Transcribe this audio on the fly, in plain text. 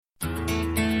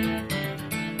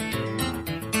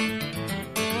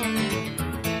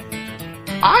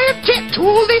I object to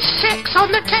all this sex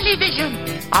on the television.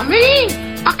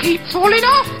 I keep falling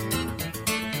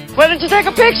off. Why don't you take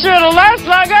a picture? It'll last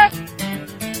longer.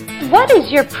 What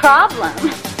is your problem?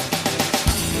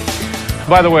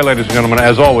 By the way, ladies and gentlemen,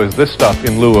 as always, this stuff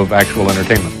in lieu of actual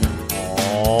entertainment.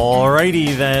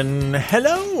 Alrighty then.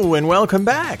 Hello and welcome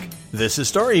back. This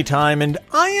is Storytime and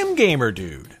I am Gamer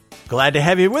Dude. Glad to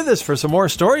have you with us for some more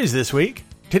stories this week.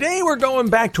 Today we're going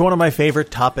back to one of my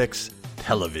favorite topics,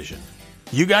 television.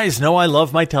 You guys know I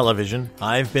love my television.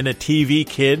 I've been a TV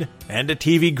kid and a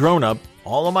TV grown-up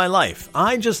all of my life.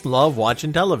 I just love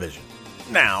watching television.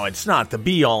 Now, it's not the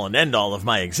be-all and end-all of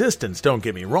my existence, don't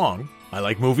get me wrong. I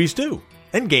like movies too,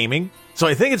 and gaming. So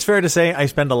I think it's fair to say I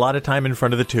spend a lot of time in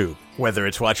front of the tube, whether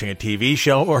it's watching a TV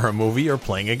show or a movie or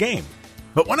playing a game.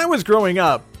 But when I was growing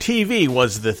up, TV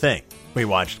was the thing. We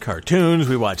watched cartoons,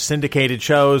 we watched syndicated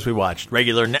shows, we watched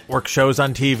regular network shows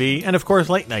on TV, and of course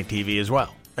late-night TV as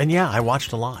well. And yeah, I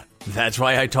watched a lot. That's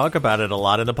why I talk about it a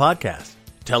lot in the podcast.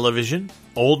 Television,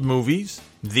 old movies,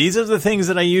 these are the things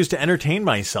that I used to entertain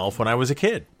myself when I was a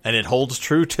kid, and it holds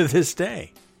true to this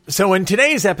day. So in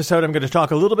today's episode, I'm going to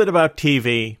talk a little bit about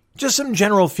TV, just some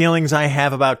general feelings I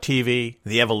have about TV,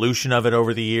 the evolution of it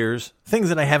over the years, things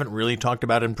that I haven't really talked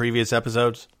about in previous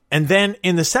episodes. And then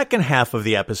in the second half of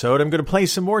the episode, I'm going to play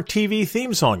some more TV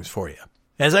theme songs for you.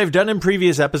 As I've done in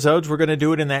previous episodes, we're going to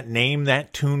do it in that name,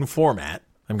 that tune format.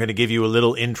 I'm going to give you a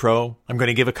little intro. I'm going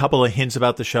to give a couple of hints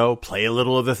about the show, play a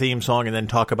little of the theme song, and then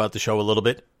talk about the show a little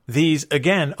bit. These,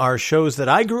 again, are shows that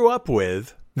I grew up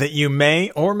with that you may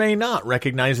or may not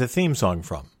recognize the theme song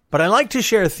from. But I like to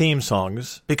share theme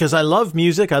songs because I love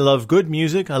music. I love good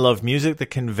music. I love music that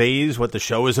conveys what the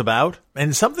show is about.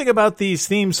 And something about these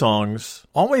theme songs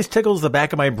always tickles the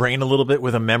back of my brain a little bit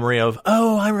with a memory of,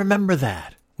 oh, I remember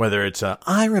that. Whether it's a,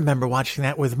 I remember watching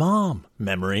that with Mom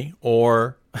memory,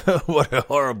 or what a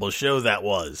horrible show that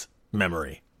was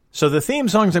memory. So the theme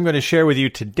songs I'm going to share with you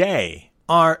today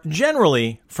are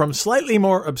generally from slightly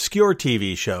more obscure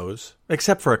TV shows,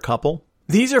 except for a couple.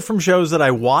 These are from shows that I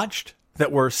watched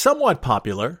that were somewhat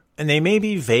popular, and they may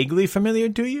be vaguely familiar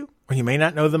to you, or you may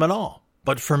not know them at all.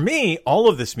 But for me, all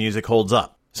of this music holds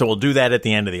up, so we'll do that at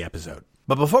the end of the episode.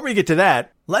 But before we get to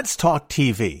that, let's talk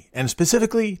TV, and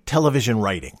specifically television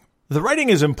writing. The writing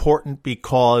is important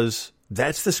because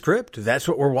that's the script, that's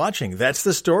what we're watching, that's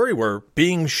the story we're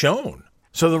being shown.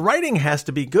 So the writing has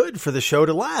to be good for the show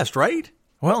to last, right?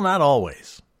 Well, not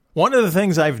always. One of the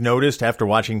things I've noticed after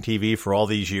watching TV for all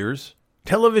these years,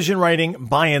 television writing,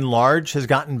 by and large, has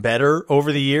gotten better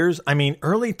over the years. I mean,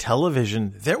 early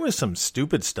television, there was some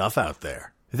stupid stuff out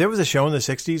there. There was a show in the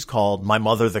 60s called My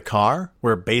Mother the Car,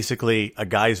 where basically a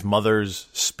guy's mother's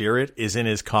spirit is in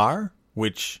his car,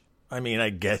 which, I mean,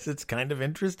 I guess it's kind of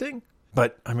interesting.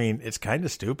 But, I mean, it's kind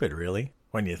of stupid, really,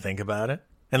 when you think about it.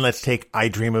 And let's take I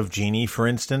Dream of Jeannie, for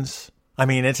instance. I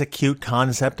mean, it's a cute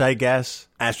concept, I guess.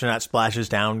 Astronaut splashes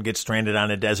down, gets stranded on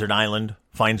a desert island,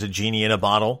 finds a genie in a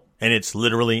bottle, and it's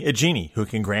literally a genie who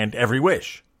can grant every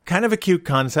wish. Kind of a cute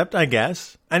concept, I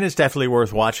guess. And it's definitely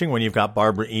worth watching when you've got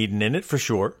Barbara Eden in it, for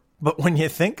sure. But when you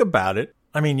think about it,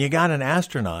 I mean, you got an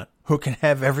astronaut who can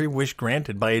have every wish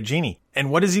granted by a genie.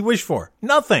 And what does he wish for?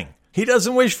 Nothing. He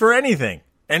doesn't wish for anything.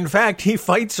 In fact, he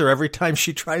fights her every time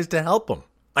she tries to help him.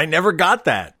 I never got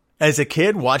that. As a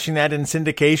kid, watching that in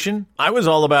syndication, I was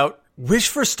all about, wish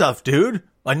for stuff, dude.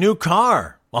 A new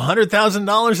car,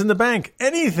 $100,000 in the bank,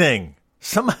 anything.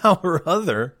 Somehow or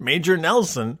other, Major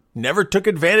Nelson never took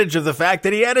advantage of the fact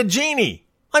that he had a genie.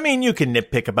 I mean, you can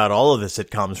nitpick about all of the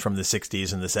sitcoms from the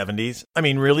 60s and the 70s. I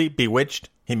mean, really? Bewitched?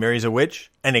 He marries a witch?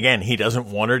 And again, he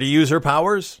doesn't want her to use her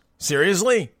powers?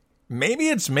 Seriously? Maybe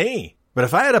it's me. But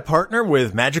if I had a partner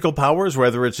with magical powers,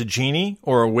 whether it's a genie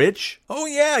or a witch, oh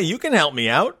yeah, you can help me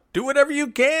out. Do whatever you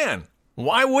can.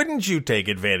 Why wouldn't you take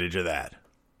advantage of that?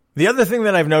 The other thing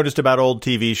that I've noticed about old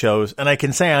TV shows, and I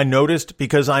can say I noticed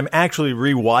because I'm actually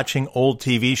rewatching old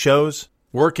TV shows.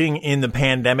 Working in the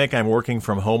pandemic, I'm working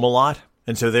from home a lot.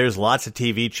 And so there's lots of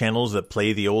TV channels that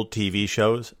play the old TV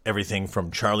shows. Everything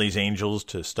from Charlie's Angels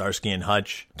to Starsky and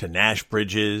Hutch to Nash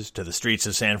Bridges to The Streets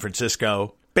of San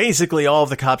Francisco. Basically all of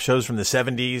the cop shows from the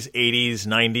 70s, 80s,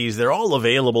 90s, they're all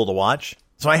available to watch.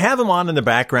 So I have them on in the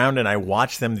background and I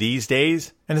watch them these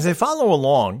days. And as I follow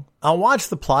along, I'll watch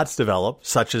the plots develop,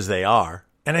 such as they are.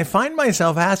 And I find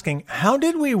myself asking, how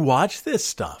did we watch this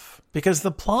stuff? Because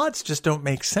the plots just don't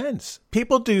make sense.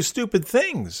 People do stupid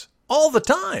things all the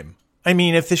time. I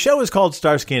mean, if the show is called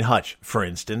Starsky and Hutch, for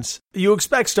instance, you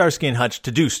expect Starsky and Hutch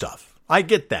to do stuff. I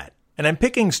get that. And I'm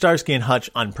picking Starsky and Hutch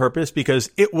on purpose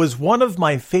because it was one of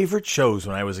my favorite shows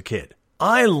when I was a kid.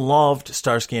 I loved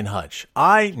Starsky and Hutch.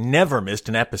 I never missed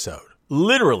an episode.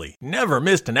 literally never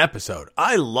missed an episode.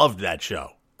 I loved that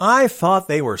show. I thought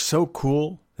they were so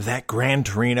cool. That Gran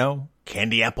Torino,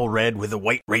 candy apple red with a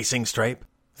white racing stripe,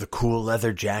 the cool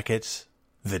leather jackets,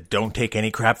 the don't take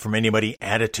any crap from anybody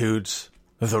attitudes,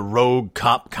 the rogue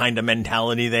cop kind of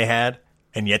mentality they had,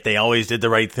 and yet they always did the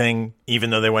right thing, even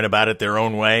though they went about it their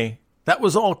own way. That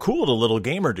was all cool to Little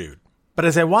Gamer Dude. But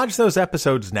as I watch those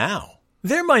episodes now,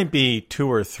 there might be 2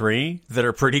 or 3 that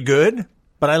are pretty good,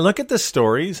 but I look at the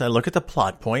stories, I look at the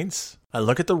plot points, I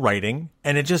look at the writing,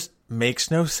 and it just makes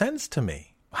no sense to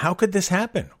me. How could this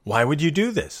happen? Why would you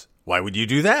do this? Why would you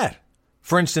do that?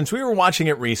 For instance, we were watching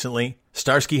it recently.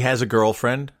 Starsky has a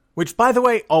girlfriend, which, by the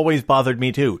way, always bothered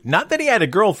me too. Not that he had a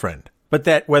girlfriend, but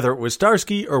that whether it was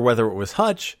Starsky or whether it was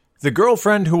Hutch, the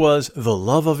girlfriend who was the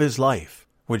love of his life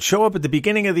would show up at the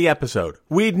beginning of the episode.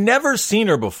 We'd never seen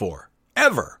her before.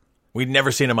 Ever. We'd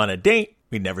never seen him on a date.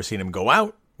 We'd never seen him go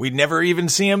out. We'd never even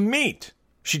see him meet.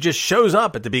 She just shows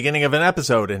up at the beginning of an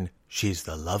episode and she's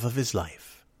the love of his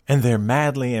life. And they're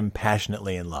madly and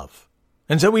passionately in love.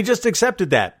 And so we just accepted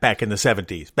that back in the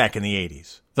 70s, back in the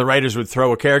 80s. The writers would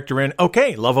throw a character in,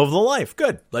 okay, love of the life,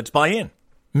 good, let's buy in.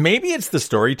 Maybe it's the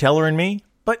storyteller in me,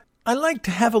 but I like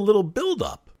to have a little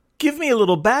build-up. Give me a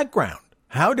little background.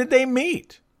 How did they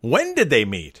meet? When did they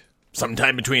meet?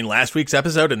 Sometime between last week's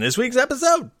episode and this week's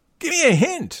episode? Give me a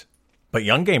hint. But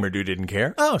young Gamer Dude didn't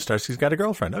care. Oh, Starsky's got a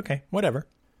girlfriend. Okay, whatever.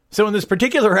 So in this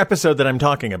particular episode that I'm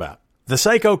talking about, the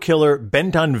psycho killer,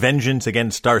 bent on vengeance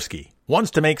against Starsky,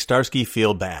 wants to make Starsky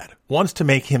feel bad, wants to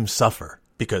make him suffer,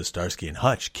 because Starsky and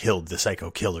Hutch killed the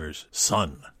psycho killer's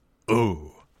son.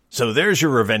 Ooh. So there's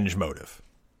your revenge motive.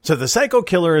 So the psycho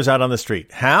killer is out on the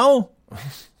street. How?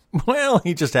 Well,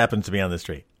 he just happens to be on the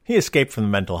street. He escaped from the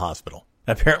mental hospital.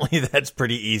 Apparently that's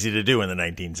pretty easy to do in the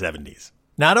 1970s.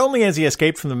 Not only has he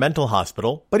escaped from the mental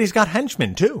hospital, but he's got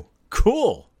henchmen too.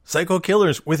 Cool. Psycho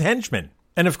killers with henchmen.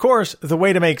 And of course, the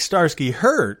way to make Starsky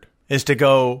hurt is to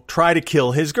go try to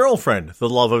kill his girlfriend, the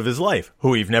love of his life, who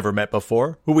we've never met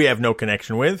before, who we have no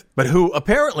connection with, but who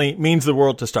apparently means the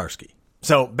world to Starsky.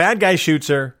 So, bad guy shoots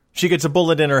her, she gets a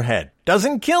bullet in her head.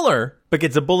 Doesn't kill her, but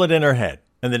gets a bullet in her head.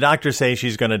 And the doctors say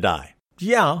she's gonna die.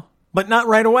 Yeah, but not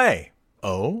right away.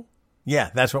 Oh? Yeah,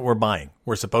 that's what we're buying.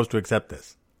 We're supposed to accept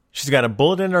this. She's got a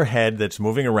bullet in her head that's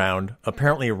moving around,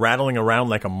 apparently rattling around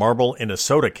like a marble in a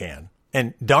soda can.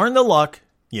 And darn the luck,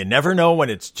 you never know when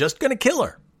it's just going to kill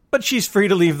her. But she's free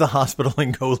to leave the hospital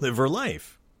and go live her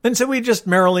life. And so we just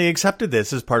merrily accepted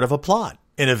this as part of a plot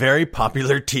in a very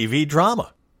popular TV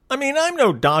drama. I mean, I'm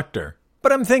no doctor,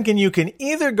 but I'm thinking you can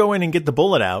either go in and get the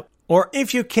bullet out, or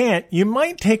if you can't, you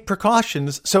might take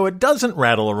precautions so it doesn't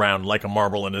rattle around like a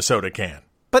marble in a soda can.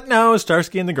 But no,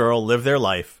 Starsky and the girl live their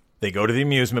life. They go to the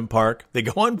amusement park. They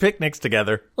go on picnics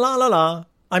together. La la la.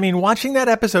 I mean, watching that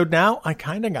episode now, I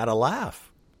kind of got to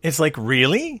laugh. It's like,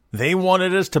 really? They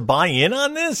wanted us to buy in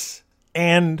on this?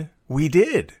 And we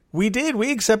did. We did.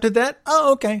 We accepted that.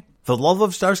 Oh, okay. The love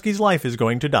of Starsky's life is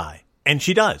going to die. And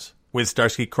she does, with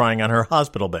Starsky crying on her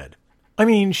hospital bed. I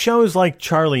mean, shows like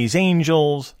Charlie's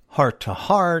Angels, Heart to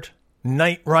Heart,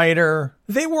 Knight Rider,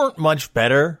 they weren't much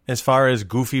better as far as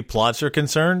goofy plots are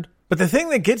concerned. But the thing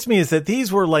that gets me is that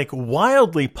these were like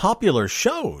wildly popular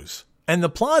shows. And the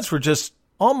plots were just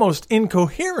almost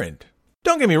incoherent.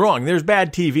 Don't get me wrong, there's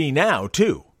bad TV now,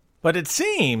 too. But it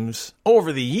seems,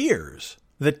 over the years,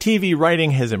 the TV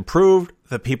writing has improved,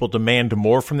 that people demand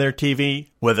more from their TV,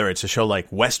 whether it's a show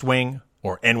like West Wing,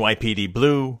 or NYPD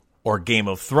Blue, or Game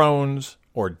of Thrones,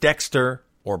 or Dexter,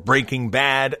 or Breaking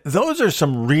Bad. Those are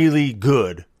some really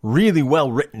good, really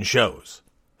well-written shows.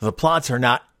 The plots are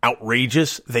not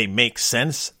outrageous, they make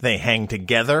sense, they hang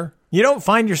together. You don't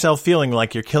find yourself feeling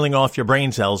like you're killing off your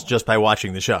brain cells just by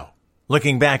watching the show.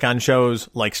 Looking back on shows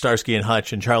like Starsky and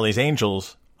Hutch and Charlie's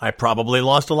Angels, I probably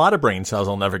lost a lot of brain cells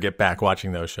I'll never get back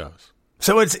watching those shows.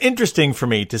 So it's interesting for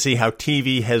me to see how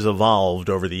TV has evolved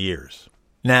over the years.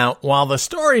 Now, while the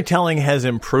storytelling has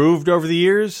improved over the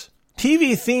years,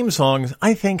 TV theme songs,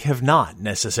 I think, have not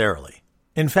necessarily.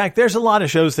 In fact, there's a lot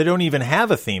of shows that don't even have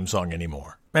a theme song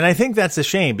anymore. And I think that's a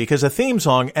shame because a theme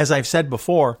song, as I've said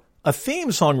before, a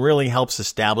theme song really helps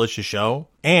establish a show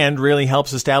and really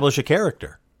helps establish a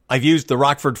character. I've used the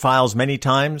Rockford Files many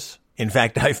times. In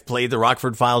fact, I've played the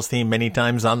Rockford Files theme many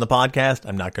times on the podcast.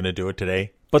 I'm not going to do it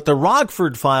today. But the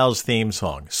Rockford Files theme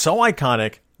song, so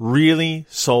iconic, really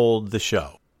sold the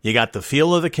show. You got the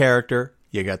feel of the character.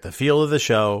 You got the feel of the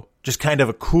show. Just kind of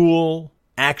a cool,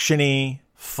 action-y,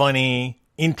 funny,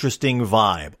 interesting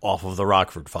vibe off of the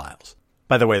Rockford Files.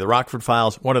 By the way, the Rockford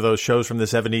Files, one of those shows from the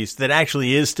 70s that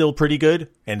actually is still pretty good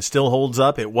and still holds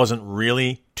up. It wasn't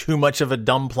really too much of a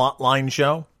dumb plotline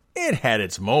show. It had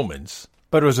its moments,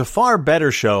 but it was a far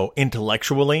better show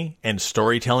intellectually and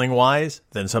storytelling-wise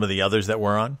than some of the others that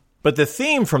were on. But the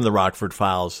theme from The Rockford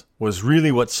Files was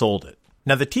really what sold it.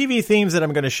 Now, the TV themes that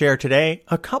I'm going to share today,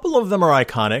 a couple of them are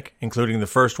iconic, including the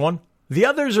first one. The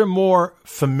others are more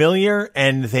familiar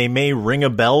and they may ring a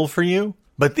bell for you,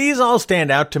 but these all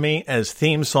stand out to me as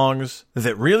theme songs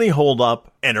that really hold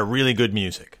up and are really good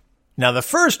music. Now, the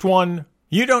first one,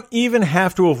 you don't even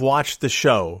have to have watched the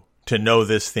show to know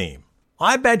this theme.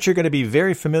 I bet you're going to be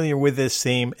very familiar with this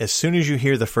theme as soon as you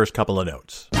hear the first couple of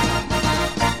notes.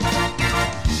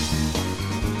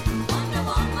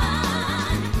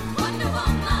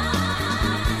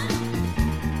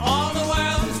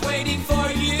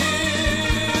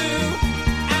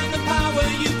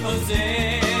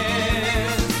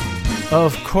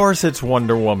 Of course it's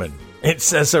Wonder Woman. It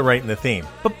says so right in the theme.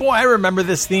 But boy, I remember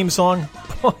this theme song.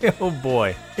 Boy, oh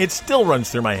boy. It still runs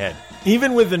through my head.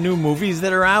 Even with the new movies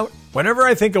that are out, whenever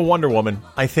I think of Wonder Woman,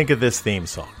 I think of this theme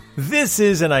song. This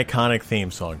is an iconic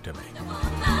theme song to me.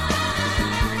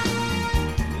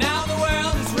 Now the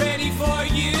world is ready for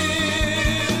you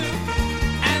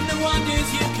and the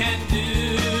wonders you can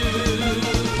do.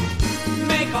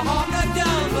 Make a hawk a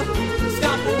dove,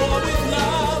 stop a war with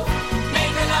love.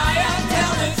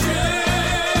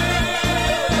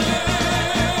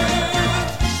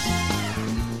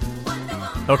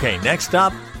 Okay, next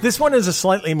up, this one is a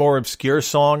slightly more obscure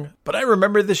song, but I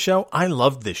remember this show. I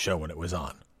loved this show when it was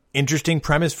on. Interesting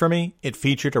premise for me, it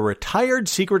featured a retired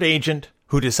secret agent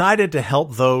who decided to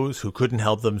help those who couldn't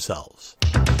help themselves.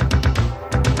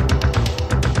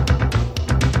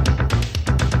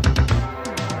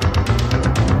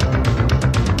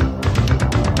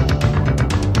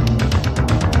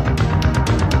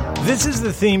 This is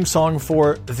the theme song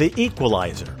for The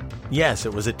Equalizer. Yes,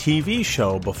 it was a TV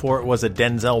show before it was a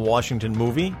Denzel Washington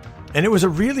movie, and it was a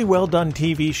really well done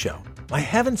TV show. I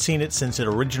haven't seen it since it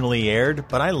originally aired,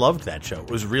 but I loved that show. It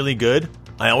was really good.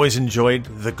 I always enjoyed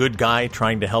the good guy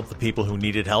trying to help the people who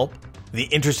needed help. The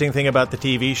interesting thing about the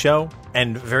TV show,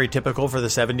 and very typical for the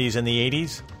 70s and the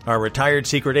 80s, our retired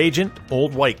secret agent,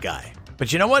 old white guy.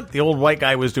 But you know what? The old white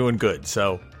guy was doing good,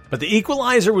 but The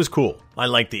Equalizer was cool. I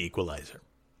liked The Equalizer.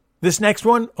 This next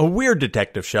one, a weird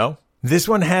detective show. This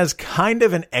one has kind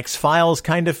of an X-Files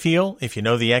kind of feel, if you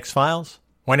know the X-Files.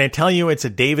 When I tell you it's a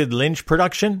David Lynch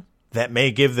production, that may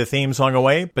give the theme song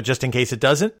away, but just in case it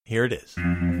doesn't, here it is.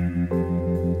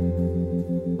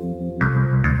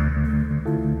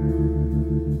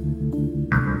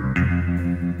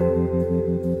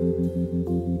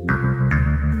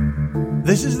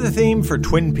 This is the theme for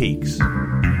Twin Peaks.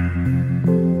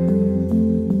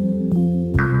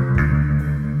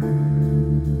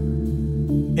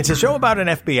 It's a show about an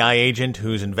FBI agent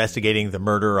who's investigating the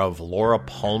murder of Laura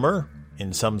Palmer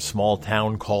in some small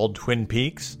town called Twin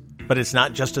Peaks. But it's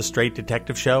not just a straight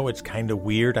detective show. It's kind of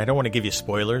weird. I don't want to give you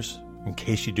spoilers in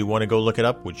case you do want to go look it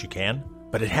up, which you can.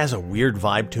 But it has a weird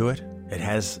vibe to it. It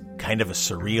has kind of a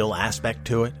surreal aspect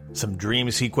to it. Some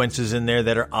dream sequences in there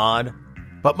that are odd.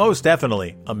 But most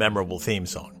definitely a memorable theme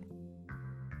song.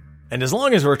 And as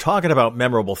long as we're talking about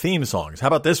memorable theme songs, how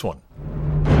about this one?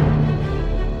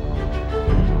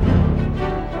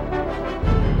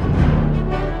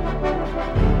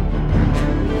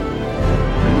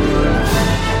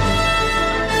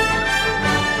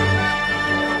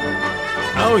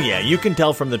 Oh yeah, you can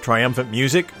tell from the triumphant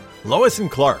music, Lois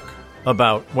and Clark,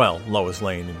 about, well, Lois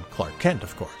Lane and Clark Kent,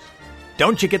 of course.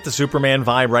 Don't you get the Superman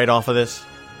vibe right off of this?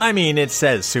 I mean, it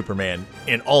says Superman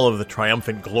in all of the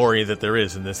triumphant glory that there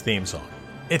is in this theme song.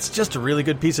 It's just a really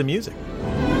good piece of music.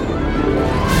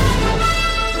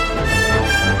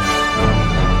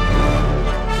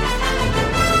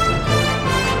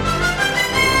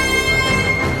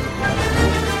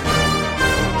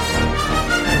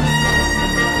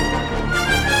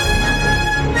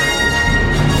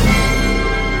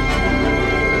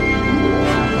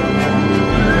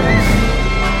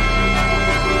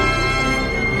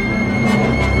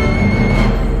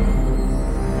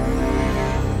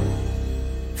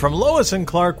 From Lois and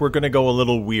Clark, we're going to go a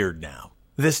little weird now.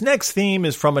 This next theme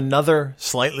is from another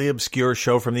slightly obscure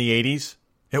show from the 80s.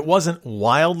 It wasn't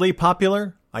wildly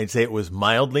popular. I'd say it was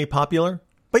mildly popular.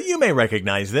 But you may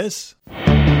recognize this.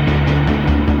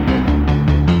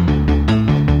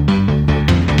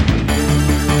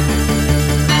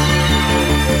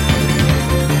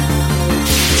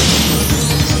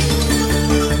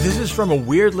 This is from a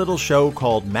weird little show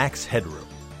called Max Headroom.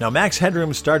 Now, Max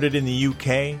Headroom started in the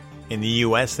UK. In the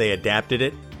US, they adapted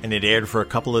it, and it aired for a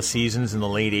couple of seasons in the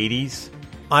late 80s.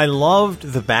 I loved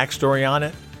the backstory on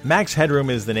it. Max Headroom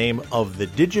is the name of the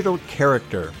digital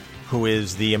character who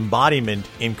is the embodiment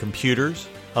in computers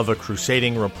of a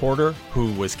crusading reporter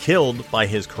who was killed by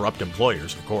his corrupt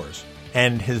employers, of course.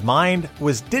 And his mind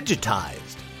was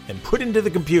digitized and put into the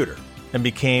computer and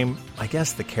became, I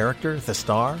guess, the character, the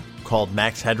star, called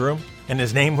Max Headroom. And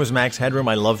his name was Max Headroom.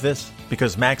 I love this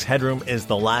because Max Headroom is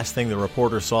the last thing the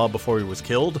reporter saw before he was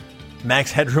killed.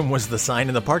 Max Headroom was the sign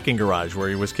in the parking garage where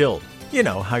he was killed. You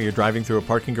know how you're driving through a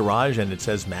parking garage and it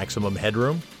says maximum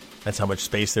headroom? That's how much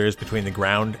space there is between the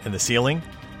ground and the ceiling.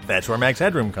 That's where Max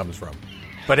Headroom comes from.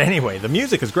 But anyway, the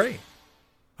music is great.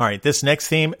 All right, this next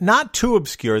theme, not too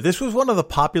obscure. This was one of the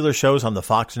popular shows on the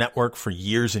Fox network for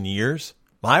years and years.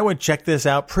 I would check this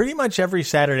out pretty much every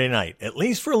Saturday night, at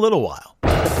least for a little while.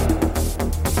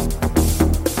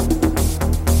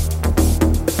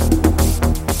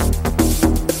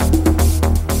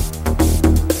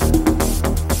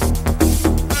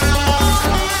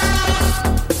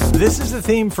 This is the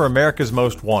theme for America's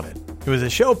Most Wanted. It was a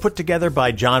show put together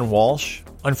by John Walsh.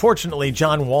 Unfortunately,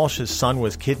 John Walsh's son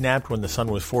was kidnapped when the son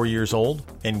was 4 years old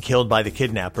and killed by the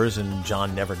kidnappers, and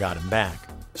John never got him back.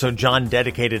 So John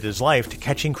dedicated his life to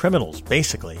catching criminals,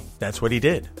 basically. That's what he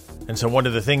did. And so one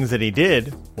of the things that he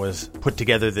did was put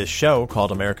together this show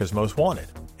called America's Most Wanted.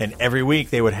 And every week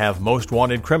they would have most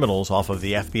wanted criminals off of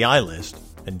the FBI list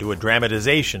and do a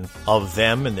dramatization of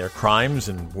them and their crimes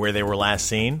and where they were last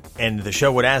seen. And the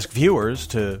show would ask viewers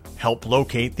to help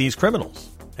locate these criminals.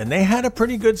 And they had a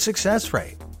pretty good success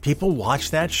rate. People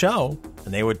watched that show,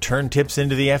 and they would turn tips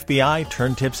into the FBI,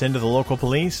 turn tips into the local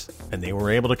police, and they were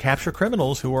able to capture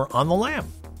criminals who were on the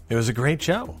lam. It was a great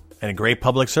show, and a great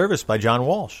public service by John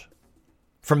Walsh.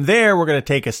 From there, we're going to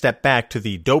take a step back to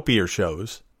the dopier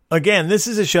shows. Again, this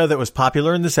is a show that was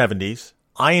popular in the 70s.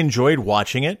 I enjoyed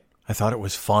watching it. I thought it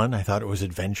was fun. I thought it was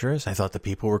adventurous. I thought the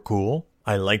people were cool.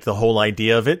 I liked the whole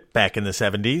idea of it back in the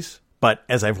 70s. But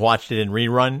as I've watched it in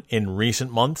rerun in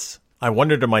recent months, I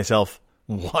wondered to myself,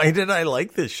 why did I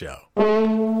like this show?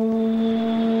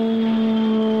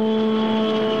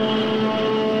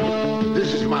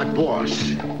 This is my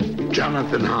boss,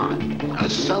 Jonathan Hahn, a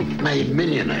self-made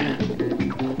millionaire.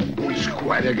 He's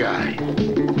quite a guy.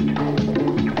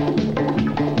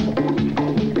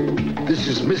 This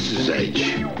is Mrs.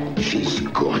 H. She's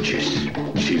gorgeous.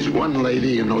 She's one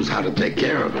lady who knows how to take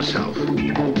care of herself.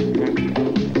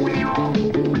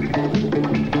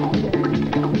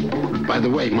 By the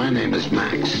way, my name is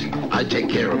Max. I take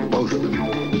care of both of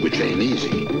them, which ain't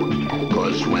easy.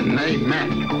 Because when they met,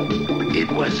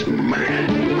 it was murder.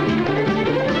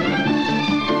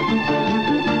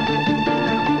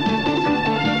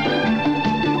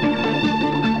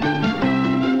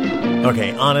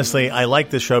 Okay, honestly, I like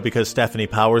this show because Stephanie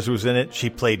Powers was in it. She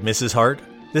played Mrs. Hart.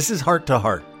 This is Heart to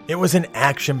Heart. It was an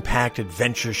action-packed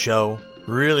adventure show.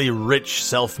 Really rich,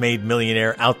 self-made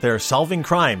millionaire out there solving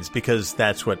crimes because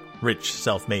that's what rich,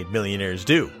 self-made millionaires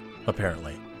do,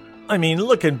 apparently. I mean,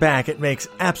 looking back, it makes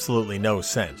absolutely no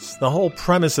sense. The whole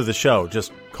premise of the show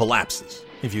just collapses,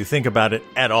 if you think about it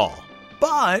at all.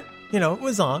 But, you know, it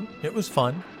was on. It was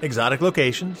fun. Exotic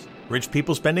locations. Rich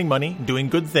people spending money, doing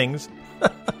good things.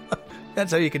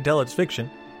 That's how you can tell it's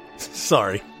fiction.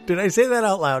 Sorry, did I say that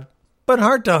out loud? But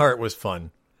Heart to Heart was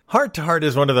fun. Heart to Heart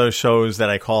is one of those shows that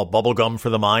I call bubblegum for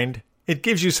the mind. It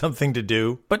gives you something to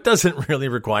do, but doesn't really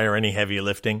require any heavy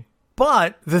lifting.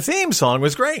 But the theme song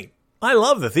was great. I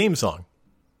love the theme song.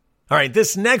 All right,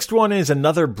 this next one is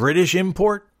another British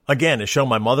import. Again, a show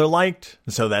my mother liked,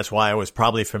 and so that's why I was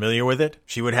probably familiar with it.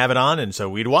 She would have it on, and so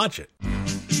we'd watch it.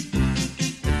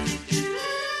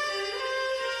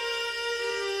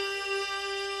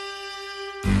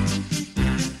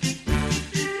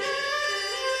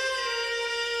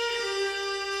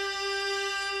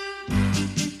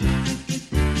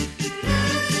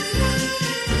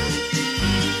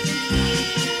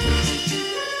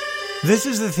 This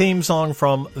is the theme song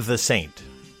from The Saint.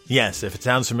 Yes, if it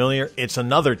sounds familiar, it's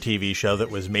another TV show that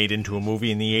was made into a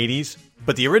movie in the 80s.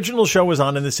 But the original show was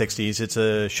on in the 60s. It's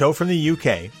a show from the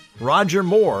UK. Roger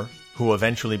Moore, who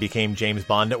eventually became James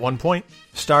Bond at one point,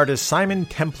 starred as Simon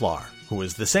Templar, who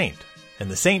was The Saint.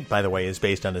 And The Saint, by the way, is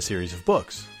based on a series of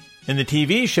books. In the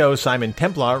TV show, Simon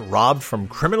Templar robbed from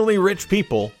criminally rich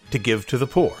people to give to the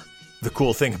poor. The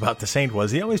cool thing about The Saint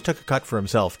was he always took a cut for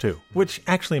himself, too, which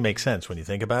actually makes sense when you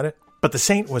think about it. But the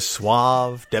Saint was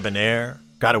suave, debonair,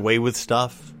 got away with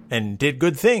stuff, and did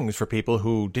good things for people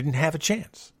who didn't have a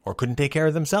chance or couldn't take care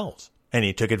of themselves. And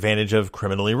he took advantage of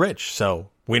criminally rich,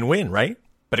 so win-win, right?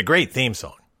 But a great theme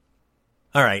song.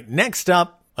 All right, next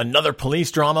up, another police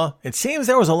drama. It seems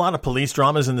there was a lot of police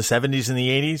dramas in the 70s and the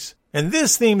 80s, and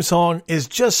this theme song is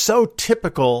just so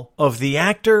typical of the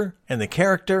actor and the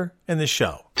character and the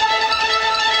show.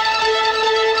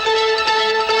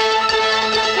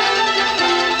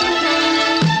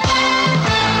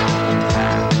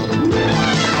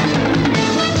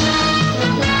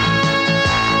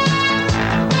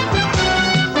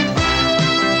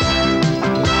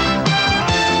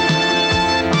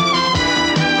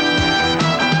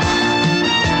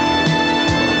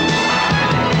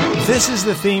 This is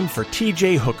the theme for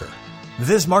T.J. Hooker.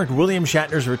 This marked William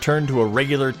Shatner's return to a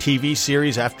regular TV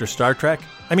series after Star Trek.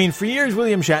 I mean, for years,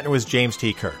 William Shatner was James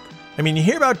T. Kirk. I mean, you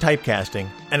hear about typecasting,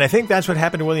 and I think that's what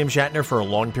happened to William Shatner for a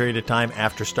long period of time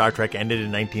after Star Trek ended in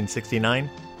 1969.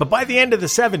 But by the end of the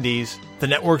 70s, the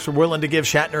networks were willing to give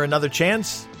Shatner another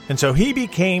chance, and so he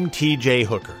became T.J.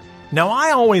 Hooker. Now,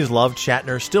 I always loved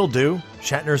Shatner, still do.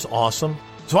 Shatner's awesome.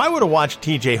 So I would have watched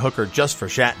T.J. Hooker just for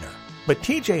Shatner. But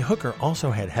T.J. Hooker also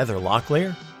had Heather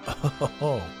Locklear.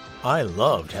 Oh, I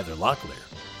loved Heather Locklear.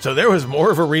 So there was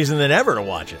more of a reason than ever to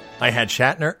watch it. I had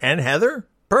Shatner and Heather.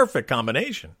 Perfect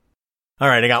combination. All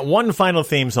right, I got one final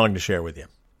theme song to share with you.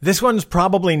 This one's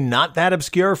probably not that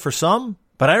obscure for some,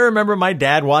 but I remember my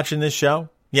dad watching this show.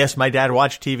 Yes, my dad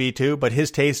watched TV too, but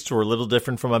his tastes were a little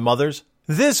different from my mother's.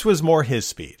 This was more his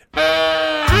speed.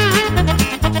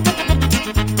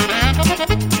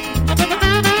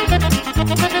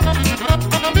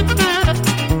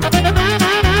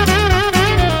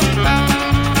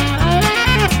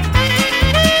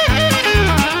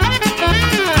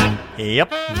 Yep,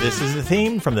 this is the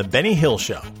theme from The Benny Hill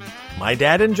Show. My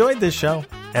dad enjoyed this show,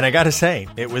 and I gotta say,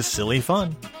 it was silly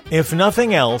fun. If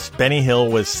nothing else, Benny Hill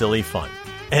was silly fun.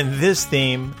 And this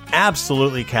theme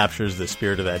absolutely captures the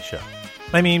spirit of that show.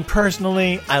 I mean,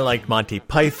 personally, I liked Monty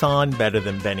Python better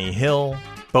than Benny Hill.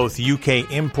 Both UK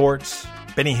imports.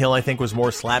 Benny Hill, I think, was more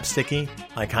slapsticky.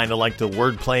 I kind of liked the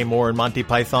wordplay more in Monty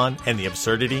Python and the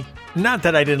absurdity. Not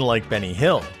that I didn't like Benny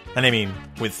Hill. And I mean,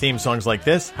 with theme songs like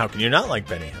this, how can you not like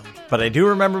Benny Hill? But I do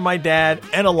remember my dad,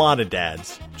 and a lot of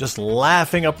dads, just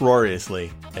laughing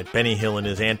uproariously at Benny Hill and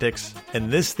his antics.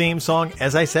 And this theme song,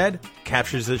 as I said,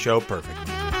 captures the show perfectly.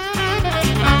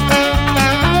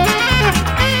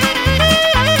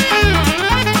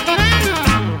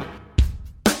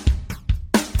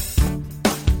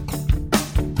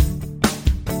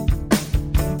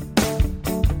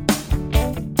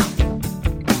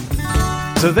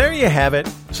 So there you have it.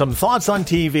 Some thoughts on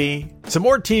TV, some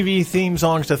more TV theme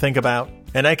songs to think about,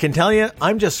 and I can tell you,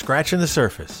 I'm just scratching the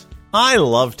surface. I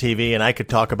love TV, and I could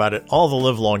talk about it all the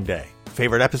livelong day.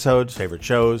 Favorite episodes, favorite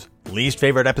shows, least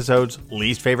favorite episodes,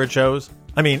 least favorite shows.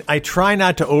 I mean, I try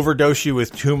not to overdose you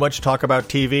with too much talk about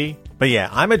TV, but yeah,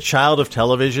 I'm a child of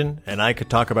television, and I could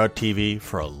talk about TV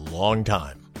for a long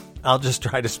time. I'll just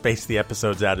try to space the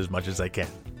episodes out as much as I can.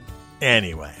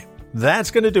 Anyway.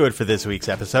 That's going to do it for this week's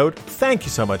episode. Thank you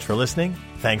so much for listening.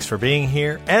 Thanks for being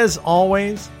here. As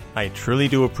always, I truly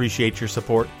do appreciate your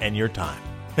support and your time.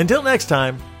 Until next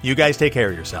time, you guys take care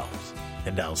of yourselves.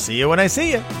 And I'll see you when I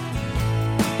see you.